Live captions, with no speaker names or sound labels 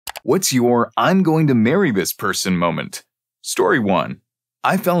What's your I'm going to marry this person moment? Story 1.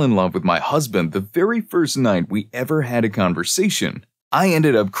 I fell in love with my husband the very first night we ever had a conversation. I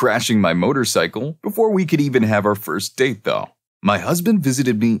ended up crashing my motorcycle before we could even have our first date though. My husband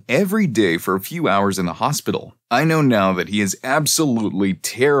visited me every day for a few hours in the hospital. I know now that he is absolutely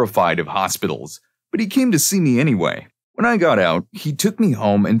terrified of hospitals, but he came to see me anyway. When I got out, he took me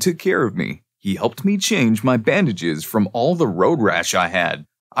home and took care of me. He helped me change my bandages from all the road rash I had.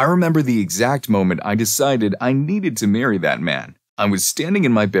 I remember the exact moment I decided I needed to marry that man. I was standing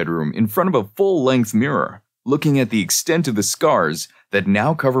in my bedroom in front of a full-length mirror, looking at the extent of the scars that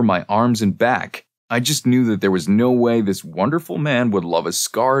now cover my arms and back. I just knew that there was no way this wonderful man would love a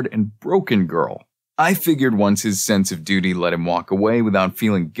scarred and broken girl. I figured once his sense of duty let him walk away without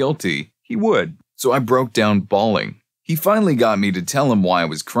feeling guilty, he would. So I broke down bawling. He finally got me to tell him why I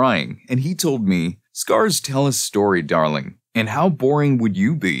was crying, and he told me, "Scars tell a story, darling. And how boring would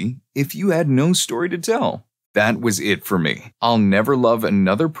you be if you had no story to tell?" That was it for me. I'll never love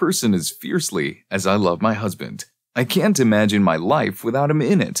another person as fiercely as I love my husband. I can't imagine my life without him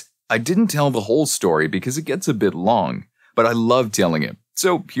in it. I didn't tell the whole story because it gets a bit long, but I love telling it,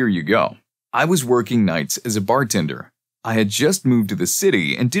 so here you go. I was working nights as a bartender. I had just moved to the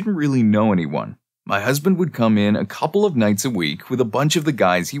city and didn't really know anyone. My husband would come in a couple of nights a week with a bunch of the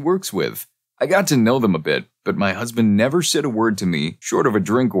guys he works with. I got to know them a bit, but my husband never said a word to me short of a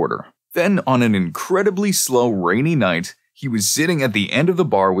drink order. Then, on an incredibly slow, rainy night, he was sitting at the end of the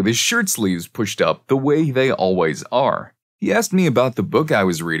bar with his shirt sleeves pushed up the way they always are. He asked me about the book I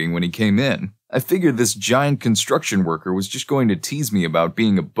was reading when he came in. I figured this giant construction worker was just going to tease me about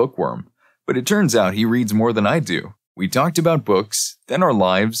being a bookworm, but it turns out he reads more than I do. We talked about books, then our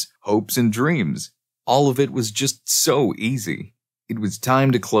lives, hopes, and dreams. All of it was just so easy. It was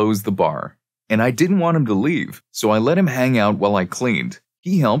time to close the bar, and I didn't want him to leave, so I let him hang out while I cleaned.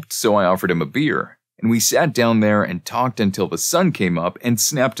 He helped, so I offered him a beer, and we sat down there and talked until the sun came up and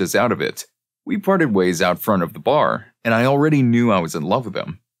snapped us out of it. We parted ways out front of the bar, and I already knew I was in love with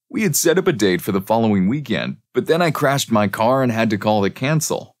him. We had set up a date for the following weekend, but then I crashed my car and had to call to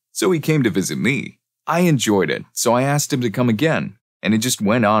cancel, so he came to visit me. I enjoyed it, so I asked him to come again, and it just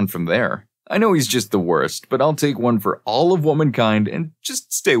went on from there. I know he's just the worst, but I'll take one for all of womankind and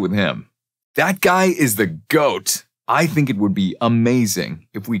just stay with him. That guy is the GOAT! I think it would be amazing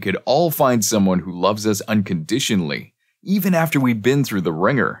if we could all find someone who loves us unconditionally, even after we've been through the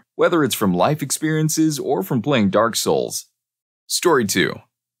ringer, whether it's from life experiences or from playing Dark Souls. Story 2.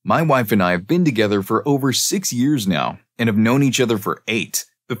 My wife and I have been together for over 6 years now, and have known each other for 8.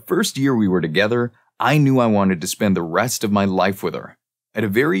 The first year we were together, I knew I wanted to spend the rest of my life with her. At a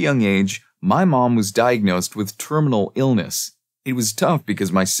very young age, my mom was diagnosed with terminal illness. It was tough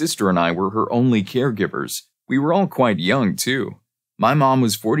because my sister and I were her only caregivers. We were all quite young, too. My mom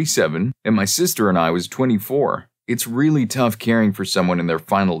was 47, and my sister and I was 24. It's really tough caring for someone in their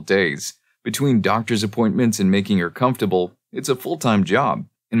final days. Between doctor's appointments and making her comfortable, it's a full-time job.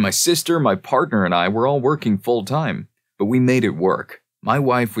 And my sister, my partner, and I were all working full-time, but we made it work. My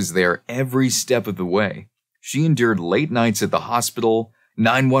wife was there every step of the way. She endured late nights at the hospital,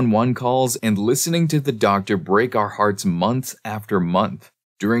 911 calls, and listening to the doctor break our hearts month after month.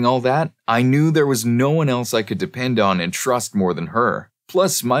 During all that, I knew there was no one else I could depend on and trust more than her.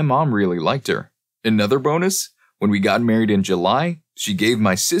 Plus, my mom really liked her. Another bonus? When we got married in July, she gave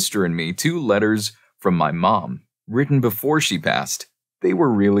my sister and me 2 letters from my mom, written before she passed. They were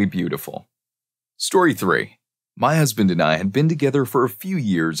really beautiful. Story 3. My husband and I had been together for a few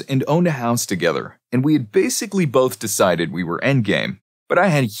years and owned a house together, and we had basically both decided we were endgame. But I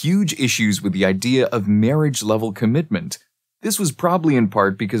had huge issues with the idea of marriage-level commitment. This was probably in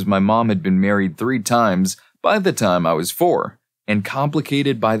part because my mom had been married 3 times by the time I was 4, and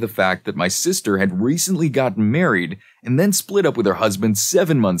complicated by the fact that my sister had recently gotten married and then split up with her husband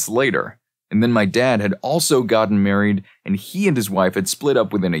 7 months later. And then my dad had also gotten married, and he and his wife had split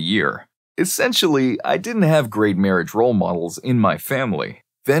up within a year. Essentially, I didn't have great marriage role models in my family.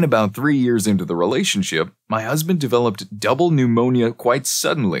 Then about 3 years into the relationship, my husband developed double pneumonia quite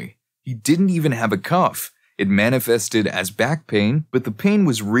suddenly. He didn't even have a cough. It manifested as back pain, but the pain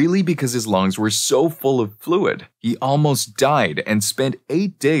was really because his lungs were so full of fluid. He almost died and spent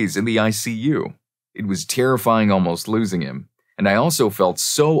 8 days in the ICU. It was terrifying almost losing him, and I also felt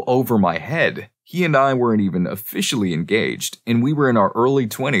so over my head. He and I weren't even officially engaged, and we were in our early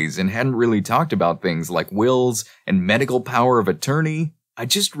 20s and hadn't really talked about things like wills and medical power of attorney. I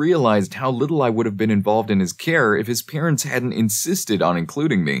just realized how little I would have been involved in his care if his parents hadn't insisted on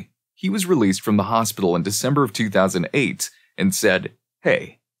including me. He was released from the hospital in December of 2008 and said,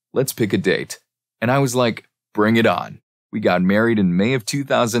 "Hey, let's pick a date." And I was like, "Bring it on." We got married in May of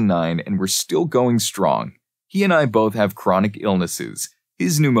 2009 and we're still going strong. He and I both have chronic illnesses.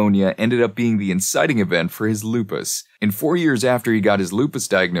 His pneumonia ended up being the inciting event for his lupus, and 4 years after he got his lupus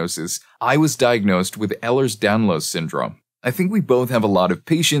diagnosis, I was diagnosed with Ehlers-Danlos syndrome. I think we both have a lot of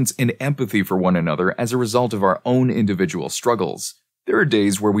patience and empathy for one another as a result of our own individual struggles. There are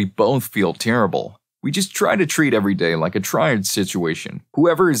days where we both feel terrible. We just try to treat every day like a triad situation.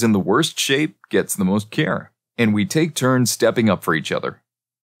 Whoever is in the worst shape gets the most care, and we take turns stepping up for each other.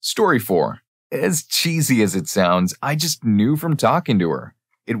 Story 4. As cheesy as it sounds, I just knew from talking to her.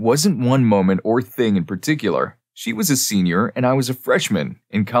 It wasn't one moment or thing in particular. She was a senior and I was a freshman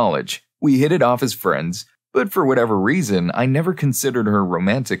in college. We hit it off as friends, but for whatever reason, I never considered her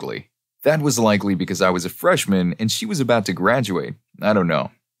romantically. That was likely because I was a freshman and she was about to graduate. I don't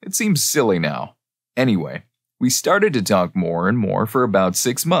know. It seems silly now. Anyway, we started to talk more and more for about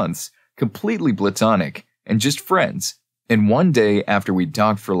 6 months, completely platonic, and just friends. And one day, after we'd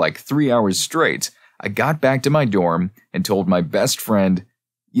talked for like 3 hours straight, I got back to my dorm and told my best friend,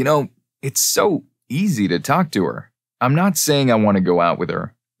 it's so easy to talk to her. I'm not saying I want to go out with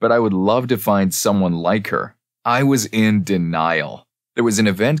her, but I would love to find someone like her. I was in denial. There was an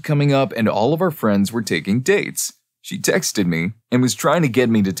event coming up and all of our friends were taking dates. She texted me and was trying to get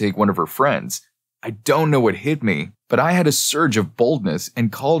me to take one of her friends. I don't know what hit me, but I had a surge of boldness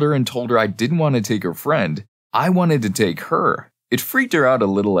and called her and told her I didn't want to take her friend. I wanted to take her. It freaked her out a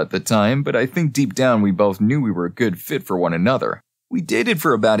little at the time, but I think deep down we both knew we were a good fit for one another. We dated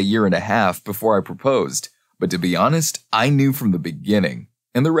for about 1.5 years before I proposed, but to be honest, I knew from the beginning.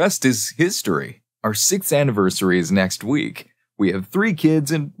 And the rest is history. Our 6th anniversary is next week. We have 3 kids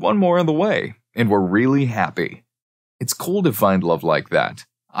and 1 more on the way, and we're really happy. It's cool to find love like that.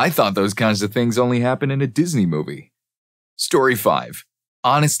 I thought those kinds of things only happen in a Disney movie. Story 5.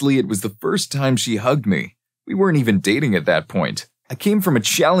 Honestly, it was the first time she hugged me. We weren't even dating at that point. I came from a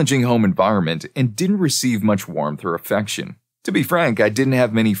challenging home environment and didn't receive much warmth or affection. To be frank, I didn't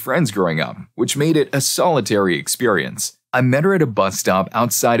have many friends growing up, which made it a solitary experience. I met her at a bus stop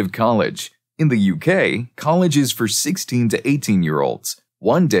outside of college. In the UK, college is for 16 to 18-year-olds.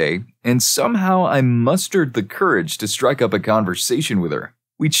 One day, and somehow I mustered the courage to strike up a conversation with her.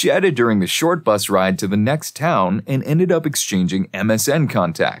 We chatted during the short bus ride to the next town and ended up exchanging MSN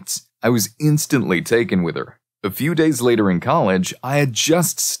contacts. I was instantly taken with her. A few days later in college, I had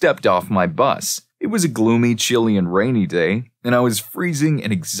just stepped off my bus. It was a gloomy, chilly, and rainy day, and I was freezing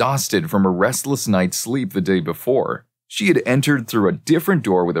and exhausted from a restless night's sleep the day before. She had entered through a different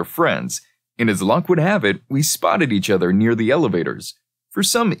door with her friends, and as luck would have it, we spotted each other near the elevators. For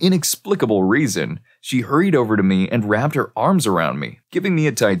some inexplicable reason, she hurried over to me and wrapped her arms around me, giving me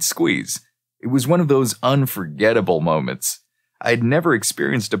a tight squeeze. It was one of those unforgettable moments. I had never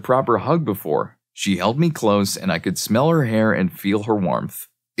experienced a proper hug before. She held me close and I could smell her hair and feel her warmth.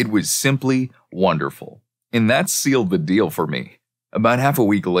 It was simply wonderful. And that sealed the deal for me. About half a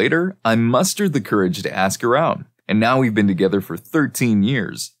week later, I mustered the courage to ask her out, and now we've been together for 13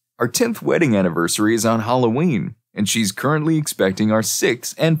 years. Our 10th wedding anniversary is on Halloween, and she's currently expecting our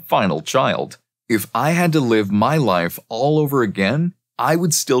 6th and final child. If I had to live my life all over again, I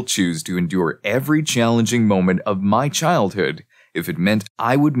would still choose to endure every challenging moment of my childhood if it meant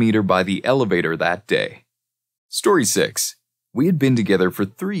I would meet her by the elevator that day. Story 6. We had been together for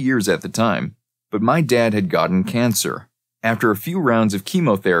 3 years at the time, but my dad had gotten cancer. After a few rounds of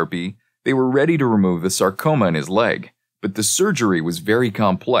chemotherapy, they were ready to remove the sarcoma in his leg, but the surgery was very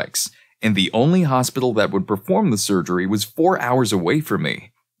complex, and the only hospital that would perform the surgery was 4 hours away from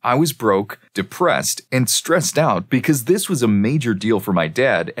me. I was broke, depressed, and stressed out because this was a major deal for my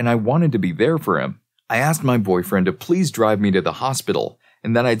dad and I wanted to be there for him. I asked my boyfriend to please drive me to the hospital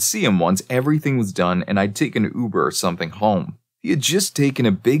and that I'd see him once everything was done and I'd take an Uber or something home. He had just taken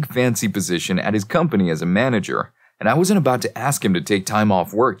a big fancy position at his company as a manager, and I wasn't about to ask him to take time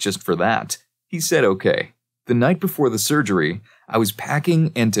off work just for that. He said okay. The night before the surgery, I was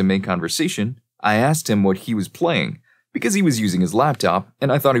packing and to make conversation, I asked him what he was playing, because he was using his laptop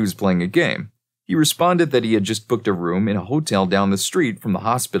and I thought he was playing a game. He responded that he had just booked a room in a hotel down the street from the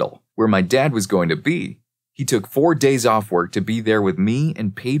hospital, where my dad was going to be. He took 4 days off work to be there with me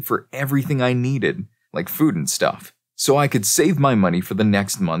and paid for everything I needed, like food and stuff, so I could save my money for the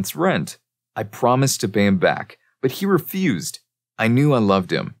next month's rent. I promised to pay him back, but he refused. I knew I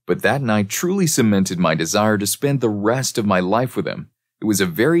loved him, but that night truly cemented my desire to spend the rest of my life with him. It was a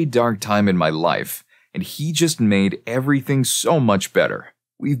very dark time in my life, and he just made everything so much better.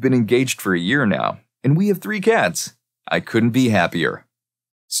 We've been engaged for a year now, and we have 3 cats. I couldn't be happier.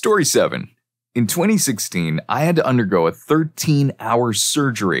 Story 7. In 2016, I had to undergo a 13-hour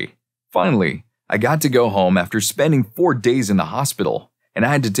surgery. Finally, I got to go home after spending 4 days in the hospital, and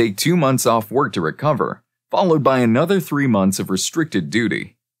I had to take 2 months off work to recover, followed by another 3 months of restricted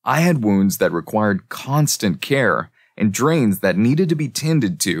duty. I had wounds that required constant care and drains that needed to be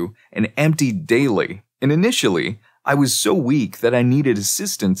tended to and emptied daily, and initially, I was so weak that I needed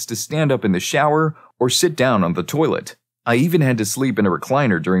assistance to stand up in the shower or sit down on the toilet. I even had to sleep in a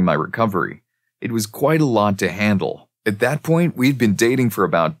recliner during my recovery. It was quite a lot to handle. At that point, we'd been dating for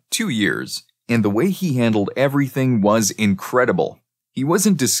about 2 years, and the way he handled everything was incredible. He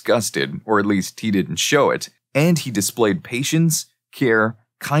wasn't disgusted, or at least he didn't show it, and he displayed patience, care,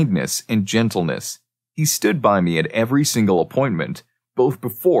 kindness, and gentleness. He stood by me at every single appointment, both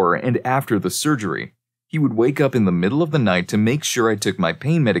before and after the surgery. He would wake up in the middle of the night to make sure I took my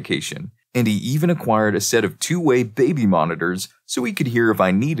pain medication, and he even acquired a set of 2-way baby monitors so he could hear if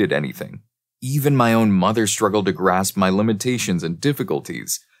I needed anything. Even my own mother struggled to grasp my limitations and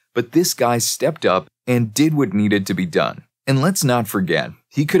difficulties, but this guy stepped up and did what needed to be done. And let's not forget,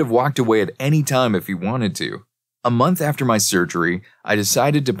 he could have walked away at any time if he wanted to. A month after my surgery, I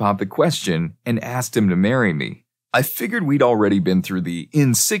decided to pop the question and asked him to marry me. I figured we'd already been through the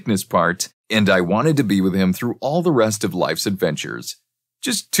in-sickness part, and I wanted to be with him through all the rest of life's adventures.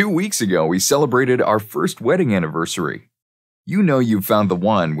 Just 2 weeks ago, we celebrated our first wedding anniversary. You know you've found the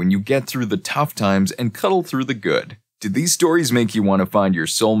one when you get through the tough times and cuddle through the good. Did these stories make you want to find your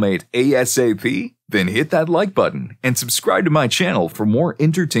soulmate ASAP? Then hit that like button and subscribe to my channel for more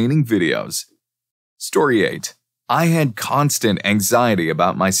entertaining videos. Story 8. I had constant anxiety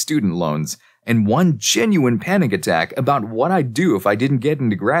about my student loans and one genuine panic attack about what I'd do if I didn't get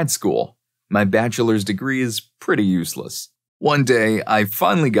into grad school. My bachelor's degree is pretty useless. One day, I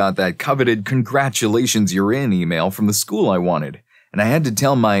finally got that coveted "congratulations you're in" email from the school I wanted, and I had to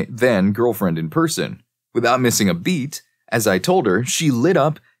tell my then-girlfriend in person. Without missing a beat, as I told her, she lit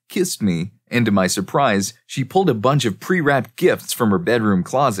up, kissed me, and to my surprise, she pulled a bunch of pre-wrapped gifts from her bedroom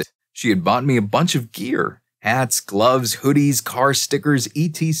closet. She had bought me a bunch of gear: hats, gloves, hoodies, car stickers,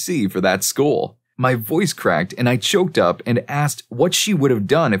 etc. for that school. My voice cracked and I choked up and asked what she would have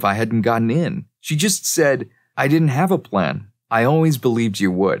done if I hadn't gotten in. She just said, "I didn't have a plan. I always believed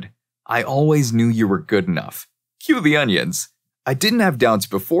you would. I always knew you were good enough." Cue the onions. I didn't have doubts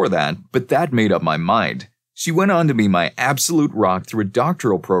before that, but that made up my mind. She went on to be my absolute rock through a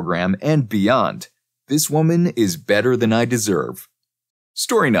doctoral program and beyond. This woman is better than I deserve.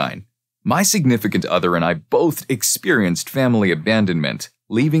 Story 9. My significant other and I both experienced family abandonment,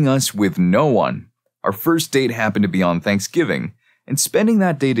 leaving us with no one. Our first date happened to be on Thanksgiving, and spending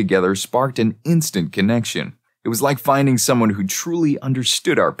that day together sparked an instant connection. It was like finding someone who truly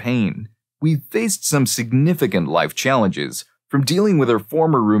understood our pain. We faced some significant life challenges, from dealing with her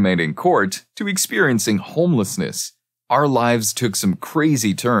former roommate in court to experiencing homelessness. Our lives took some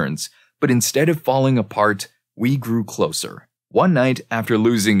crazy turns, but instead of falling apart, we grew closer. One night, after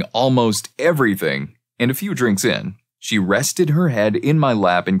losing almost everything, and a few drinks in, she rested her head in my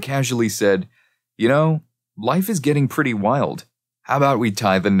lap and casually said, "You know, life is getting pretty wild. How about we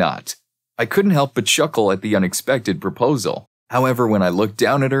tie the knot?" I couldn't help but chuckle at the unexpected proposal. However, when I looked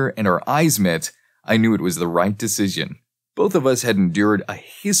down at her and our eyes met, I knew it was the right decision. Both of us had endured a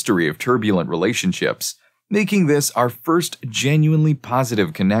history of turbulent relationships, making this our first genuinely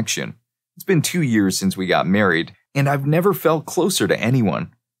positive connection. It's been 2 years since we got married, and I've never felt closer to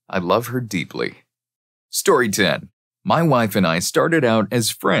anyone. I love her deeply. Story 10. My wife and I started out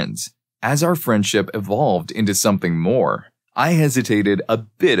as friends. As our friendship evolved into something more, I hesitated a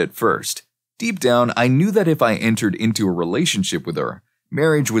bit at first. Deep down, I knew that if I entered into a relationship with her,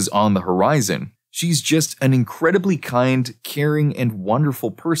 marriage was on the horizon. She's just an incredibly kind, caring, and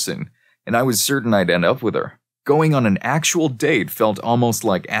wonderful person, and I was certain I'd end up with her. Going on an actual date felt almost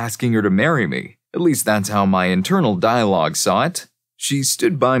like asking her to marry me. At least that's how my internal dialogue saw it. She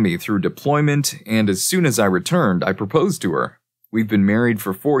stood by me through deployment, and as soon as I returned, I proposed to her. We've been married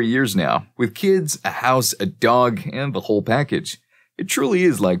for 4 years now, with kids, a house, a dog, and the whole package. It truly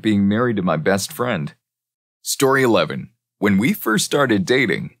is like being married to my best friend. Story 11. When we first started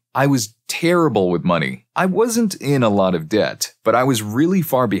dating, I was terrible with money. I wasn't in a lot of debt, but I was really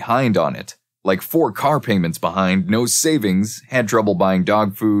far behind on it. Like 4 car payments behind, no savings, had trouble buying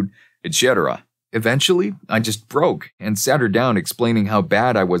dog food, etc. Eventually, I just broke and sat her down explaining how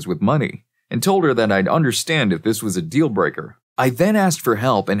bad I was with money, and told her that I'd understand if this was a deal breaker. I then asked for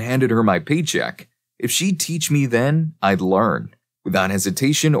help and handed her my paycheck. If she'd teach me then, I'd learn. Without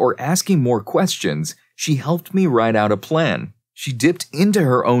hesitation or asking more questions, she helped me write out a plan. She dipped into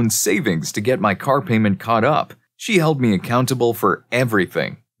her own savings to get my car payment caught up. She held me accountable for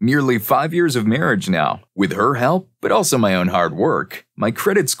everything. Nearly 5 years of marriage now. With her help, but also my own hard work, my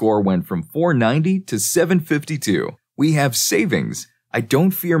credit score went from 490 to 752. We have savings. I don't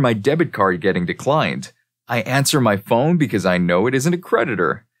fear my debit card getting declined. I answer my phone because I know it isn't a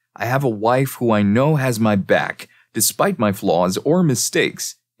creditor. I have a wife who I know has my back, despite my flaws or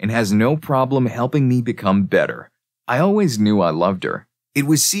mistakes, and has no problem helping me become better. I always knew I loved her. It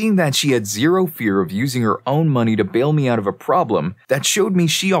was seeing that she had zero fear of using her own money to bail me out of a problem that showed me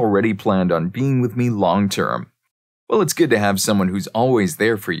she already planned on being with me long term. Well, it's good to have someone who's always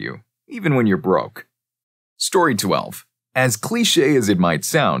there for you, even when you're broke. Story 12. As cliche as it might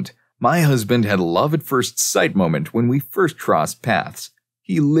sound, my husband had a love at first sight moment when we first crossed paths.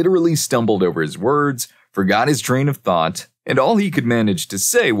 He literally stumbled over his words, forgot his train of thought, and all he could manage to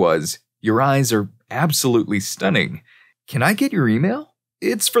say was, "Your eyes are absolutely stunning. Can I get your email?"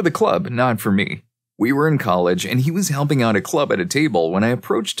 It's for the club, not for me. We were in college and he was helping out a club at a table when I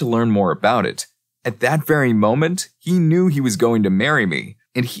approached to learn more about it. At that very moment, he knew he was going to marry me,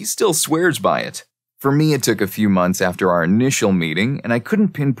 and he still swears by it. For me, it took a few months after our initial meeting, and I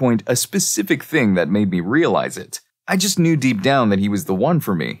couldn't pinpoint a specific thing that made me realize it. I just knew deep down that he was the one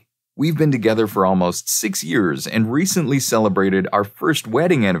for me. We've been together for almost 6 years and recently celebrated our first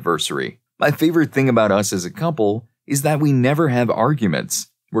wedding anniversary. My favorite thing about us as a couple is that we never have arguments.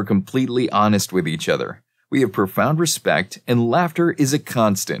 We're completely honest with each other. We have profound respect, and laughter is a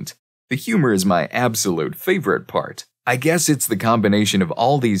constant. The humor is my absolute favorite part. I guess it's the combination of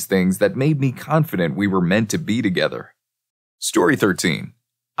all these things that made me confident we were meant to be together. Story 13.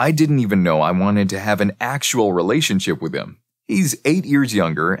 I didn't even know I wanted to have an actual relationship with him. He's 8 years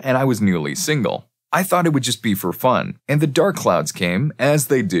younger, and I was newly single. I thought it would just be for fun, and the dark clouds came, as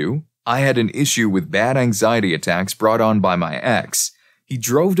they do. I had an issue with bad anxiety attacks brought on by my ex. He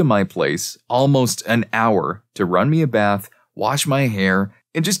drove to my place almost an hour to run me a bath, wash my hair,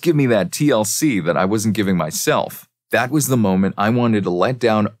 and just give me that TLC that I wasn't giving myself. That was the moment I wanted to let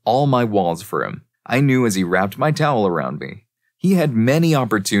down all my walls for him. I knew as he wrapped my towel around me. He had many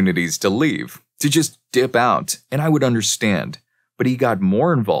opportunities to leave, to just dip out, and I would understand. But he got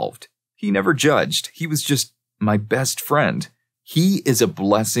more involved. He never judged. He was just my best friend. He is a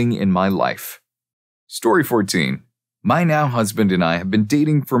blessing in my life. Story 14. My now husband and I have been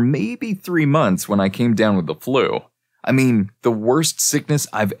dating for maybe 3 months when I came down with the flu. I mean, the worst sickness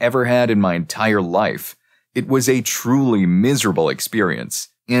I've ever had in my entire life. It was a truly miserable experience.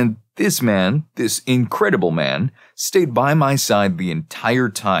 And this man, this incredible man, stayed by my side the entire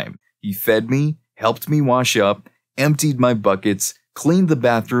time. He fed me, helped me wash up, emptied my buckets, cleaned the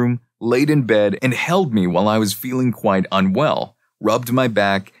bathroom, laid in bed, and held me while I was feeling quite unwell, rubbed my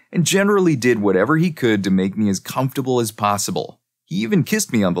back, and generally did whatever he could to make me as comfortable as possible. He even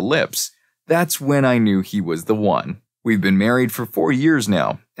kissed me on the lips. That's when I knew he was the one. We've been married for 4 years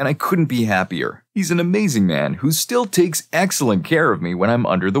now, and I couldn't be happier. He's an amazing man who still takes excellent care of me when I'm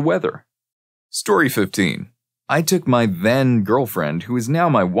under the weather. Story 15. I took my then girlfriend, who is now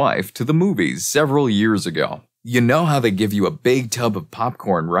my wife, to the movies several years ago. You know how they give you a big tub of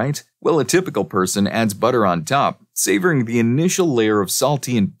popcorn, right? Well, a typical person adds butter on top, savoring the initial layer of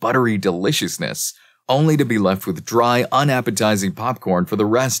salty and buttery deliciousness, only to be left with dry, unappetizing popcorn for the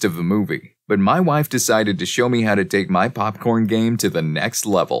rest of the movie. But my wife decided to show me how to take my popcorn game to the next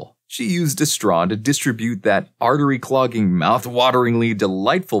level. She used a straw to distribute that artery-clogging, mouth-wateringly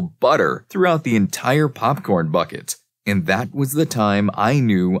delightful butter throughout the entire popcorn bucket. And that was the time I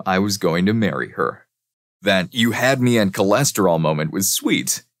knew I was going to marry her. That "you had me at cholesterol" moment was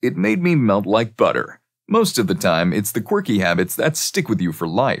sweet. It made me melt like butter. Most of the time, it's the quirky habits that stick with you for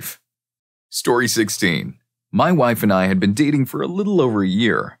life. Story 16. My wife and I had been dating for a little over a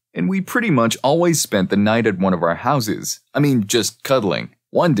year, and we pretty much always spent the night at one of our houses. I mean, just cuddling.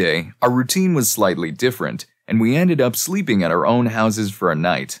 One day, our routine was slightly different, and we ended up sleeping at our own houses for a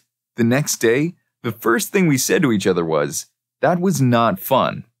night. The next day, the first thing we said to each other was, "That was not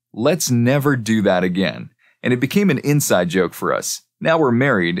fun. Let's never do that again." And it became an inside joke for us. Now we're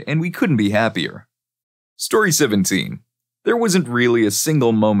married, and we couldn't be happier. Story 17. There wasn't really a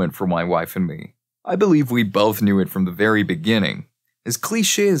single moment for my wife and me. I believe we both knew it from the very beginning. As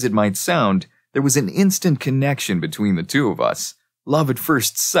cliche as it might sound, there was an instant connection between the two of us. Love at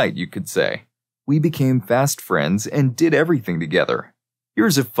first sight, you could say. We became fast friends and did everything together.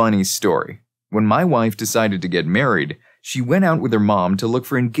 Here's a funny story. When my wife decided to get married, she went out with her mom to look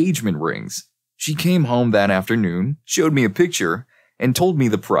for engagement rings. She came home that afternoon, showed me a picture, and told me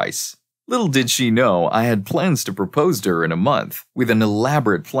the price. Little did she know I had plans to propose to her in a month, with an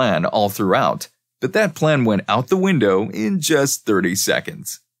elaborate plan all throughout. But that plan went out the window in just 30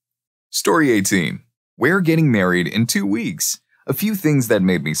 seconds. Story 18. We're getting married in 2 weeks. A few things that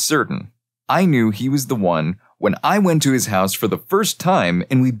made me certain. I knew he was the one when I went to his house for the first time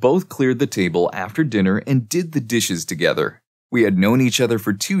and we both cleared the table after dinner and did the dishes together. We had known each other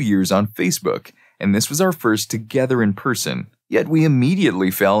for 2 years on Facebook, and this was our first together in person. Yet we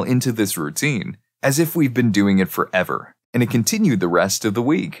immediately fell into this routine, as if we've been doing it forever, and it continued the rest of the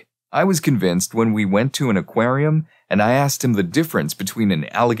week. I was convinced when we went to an aquarium and I asked him the difference between an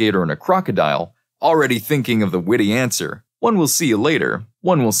alligator and a crocodile, already thinking of the witty answer, "One will see you later,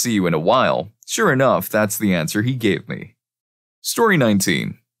 one will see you in a while." Sure enough, that's the answer he gave me. Story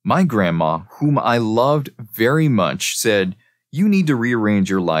 19. My grandma, whom I loved very much, said, "You need to rearrange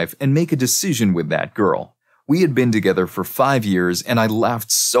your life and make a decision with that girl." We had been together for 5 years and I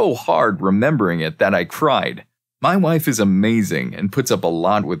laughed so hard remembering it that I cried. My wife is amazing and puts up a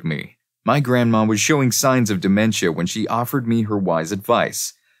lot with me. My grandma was showing signs of dementia when she offered me her wise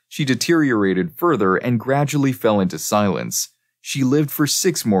advice. She deteriorated further and gradually fell into silence. She lived for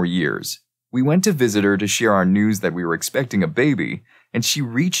 6 more years. We went to visit her to share our news that we were expecting a baby, and she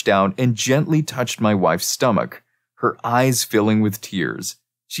reached out and gently touched my wife's stomach, her eyes filling with tears.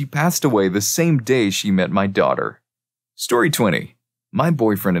 She passed away the same day she met my daughter. Story 20. My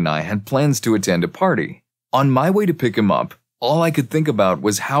boyfriend and I had plans to attend a party. On my way to pick him up, all I could think about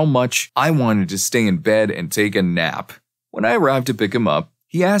was how much I wanted to stay in bed and take a nap. When I arrived to pick him up,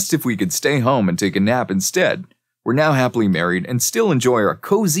 he asked if we could stay home and take a nap instead. We're now happily married and still enjoy our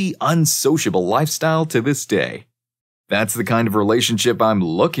cozy, unsociable lifestyle to this day. That's the kind of relationship I'm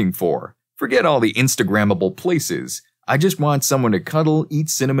looking for. Forget all the Instagrammable places. I just want someone to cuddle, eat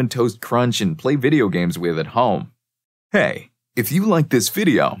Cinnamon Toast Crunch, and play video games with at home. Hey, if you like this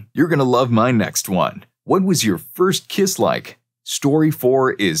video, you're gonna love my next one. What was your first kiss like? Story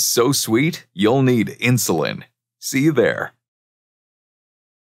 4 is so sweet, you'll need insulin. See you there.